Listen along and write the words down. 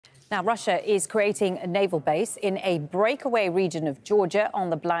Now, Russia is creating a naval base in a breakaway region of Georgia on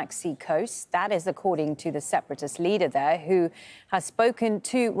the Black Sea coast. That is according to the separatist leader there, who has spoken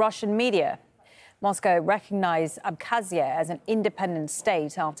to Russian media. Moscow recognized Abkhazia as an independent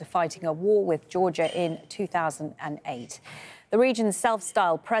state after fighting a war with Georgia in 2008. The region's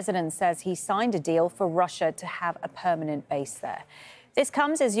self-styled president says he signed a deal for Russia to have a permanent base there. This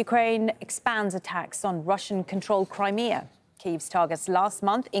comes as Ukraine expands attacks on Russian-controlled Crimea. Kyiv's targets last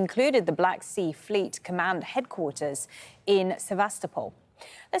month included the Black Sea Fleet Command headquarters in Sevastopol.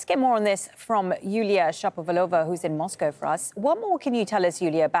 Let's get more on this from Yulia Shapovalova, who's in Moscow for us. What more can you tell us,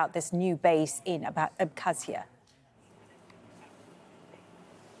 Yulia, about this new base in Abkhazia?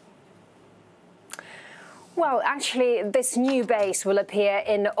 Well, actually, this new base will appear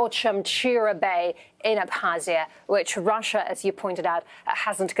in Russian-controlled Bay in Abkhazia, which Russia, as you pointed out,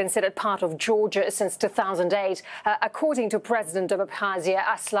 hasn't considered part of Georgia since 2008. According to President of Abkhazia,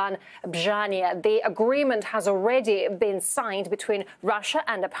 Aslan Abkhazia, the agreement has already been signed between Russia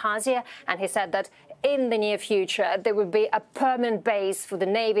and Abkhazia, and he said that in the near future, there will be a permanent base for the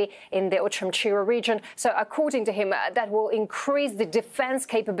Navy in the Russian-controlled region. So according to him, that will increase the defense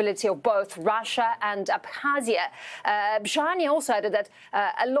capability of both Russia and Abkhazia. Abkhazia also added that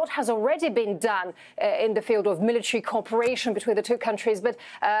a lot has already been done in the field of military cooperation between the two countries. But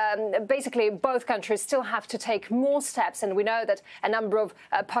basically, both countries still have to take more steps. And we know that a number of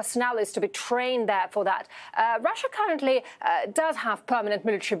personnel is to be trained there for that. Russia currently does have permanent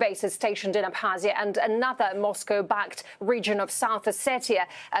military bases stationed in Abkhazia and another Moscow-backed region of South Ossetia.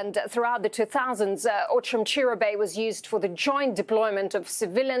 And throughout the 2000s, Russian-controlled Bay was used for the joint deployment of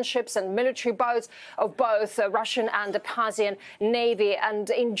civilian ships and military boats of both Russian and Abkhazian Navy. And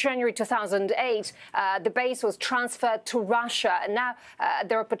in January 2008, the base was transferred to Russia. And now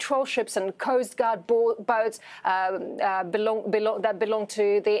there are patrol ships and Coast Guard boats that belong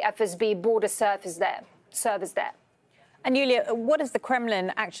to the FSB border service there. And Yulia, what has the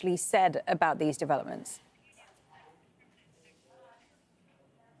Kremlin actually said about these developments?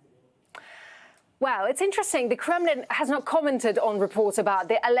 Well, it's interesting. The Kremlin has not commented on reports about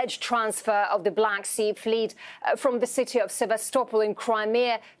the alleged transfer of the Black Sea Fleet from the city of Sevastopol in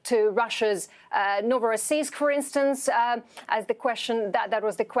Crimea to Russia's Novorossiysk, for instance, as the question that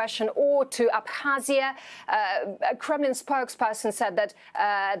was the question, or to Abkhazia. A Kremlin spokesperson said that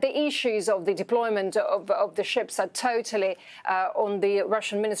the issues of the deployment of the ships are totally on the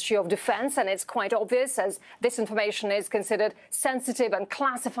Russian Ministry of Defense, and it's quite obvious as this information is considered sensitive and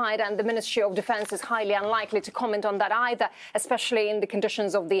classified, and the Ministry of Defense is highly unlikely to comment on that either, especially in the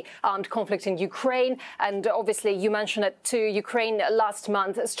conditions of the armed conflict in Ukraine. And obviously, you mentioned it too, Ukraine last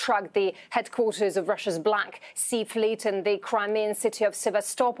month struck the headquarters of Russia's Black Sea Fleet in the Crimean city of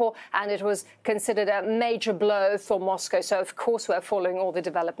Sevastopol, and it was considered a major blow for Moscow. So, of course, we're following all the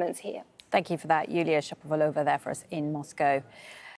developments here. Thank you for that, Yulia Shapovalova, there for us in Moscow.